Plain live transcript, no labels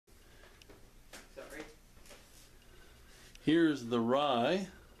Here's the rye,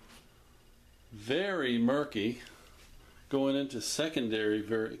 very murky, going into secondary,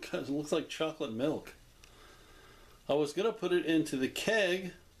 it looks like chocolate milk. I was going to put it into the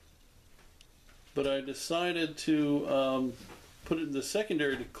keg, but I decided to put it in the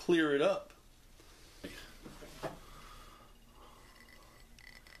secondary to clear it up.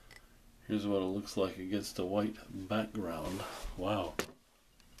 Here's what it looks like against a white background. Wow.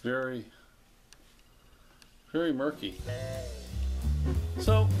 Very murky.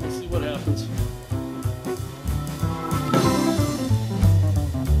 So, let's see what happens.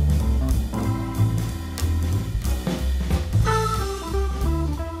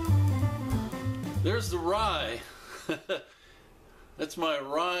 There's the rye. That's my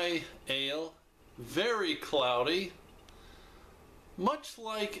rye ale. Very cloudy. Much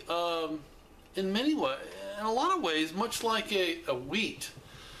like, in many ways, in a lot of ways, much like a wheat.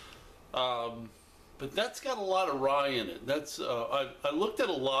 But that's got a lot of rye in it. That's I looked at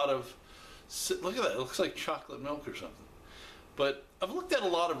a lot of, look at that, it looks like chocolate milk or something. But I've looked at a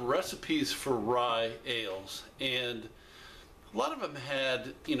lot of recipes for rye ales, and a lot of them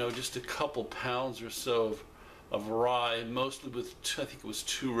had, you know, just a couple pounds or so of rye, mostly with, I think it was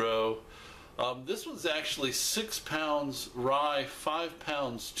 2 row. This was actually 6 pounds rye, 5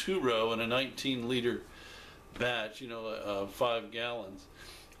 pounds 2 row in a 19-liter batch, you know, 5 gallons.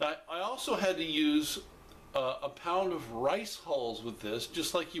 I also had to use a pound of rice hulls with this,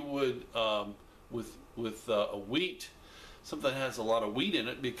 just like you would with a wheat, something that has a lot of wheat in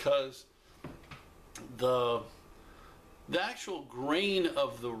it, because the actual grain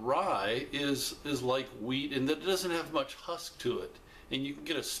of the rye is like wheat, and that it doesn't have much husk to it, and you can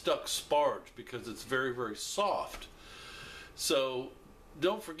get a stuck sparge because it's very, very soft. So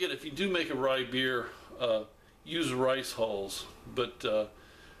don't forget, if you do make a rye beer, use rice hulls, but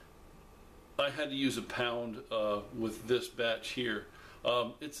I had to use a pound with this batch here.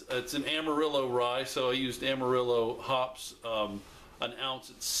 It's an Amarillo Rye, so I used Amarillo hops, an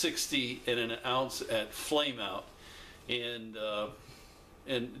ounce at 60 and an ounce at flame out, and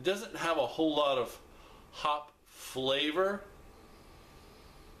it doesn't have a whole lot of hop flavor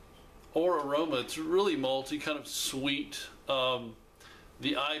or aroma. It's really malty, kind of sweet.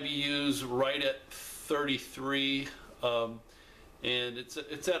 The IBU's right at 33. And it's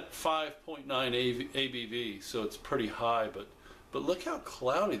at 5.9 ABV, so it's pretty high, but look how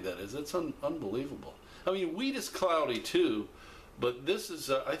cloudy that is. That's unbelievable. I mean, wheat is cloudy too, but this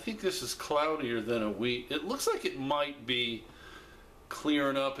is, I think this is cloudier than a wheat. It looks like it might be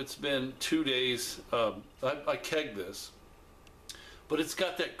clearing up. It's been 2 days. I kegged this, but it's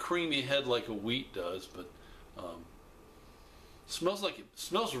got that creamy head like a wheat does, but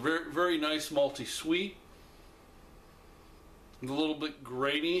smells very, very nice, malty, sweet. A little bit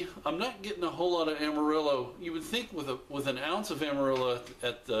grainy. I'm not getting a whole lot of Amarillo. You would think with an ounce of Amarillo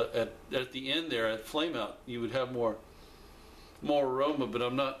at the end there at flame out, you would have more aroma, but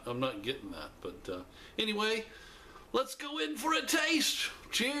I'm not getting that. But anyway, let's go in for a taste.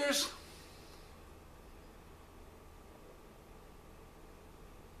 Cheers.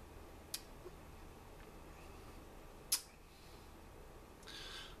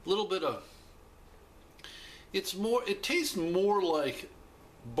 A little bit of, it tastes more like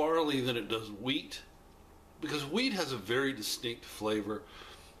barley than it does wheat, because wheat has a very distinct flavor.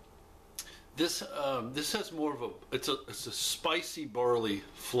 This has more of it's a spicy barley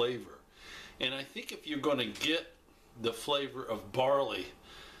flavor, and I think if you're going to get the flavor of barley,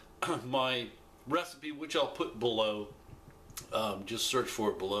 my recipe, which I'll put below, just search for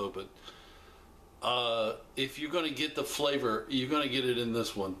it below, but if you're going to get the flavor, you're going to get it in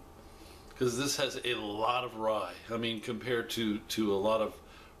this one. Because this has a lot of rye. I mean, compared to a lot of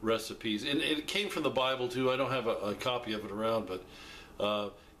recipes, and it came from the Bible too. I don't have a copy of it around, but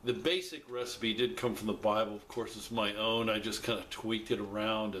the basic recipe did come from the Bible. Of course, it's my own. I just kind of tweaked it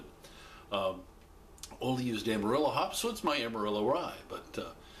around and only used Amarillo hops, so it's my Amarillo Rye.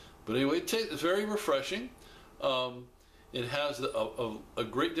 But anyway, it's very refreshing. It has a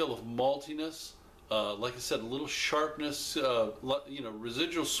great deal of maltiness. Like I said, a little sharpness, you know,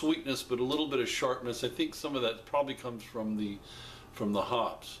 residual sweetness, but a little bit of sharpness. I think some of that probably comes from the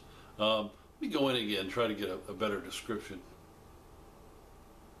hops. Let me go in again, try to get a better description.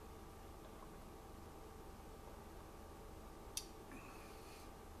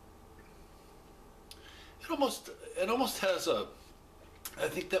 It almost has a, I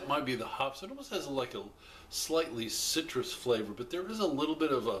think that might be the hops. It almost has like a slightly citrus flavor, but there is a little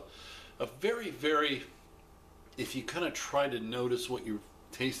bit of a very, very, if you kind of try to notice what you're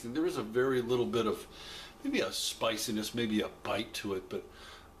tasting, there is a very little bit of maybe a spiciness, maybe a bite to it, but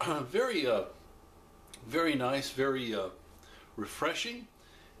very, very nice, very refreshing,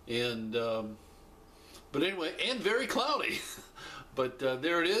 and but anyway, and very cloudy. But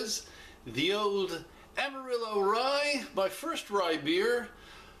there it is, the old Amarillo Rye, my first rye beer.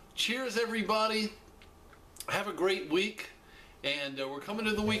 Cheers, everybody. Have a great week, and we're coming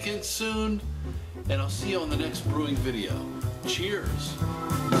to the weekend soon, and I'll see you on the next brewing video. Cheers.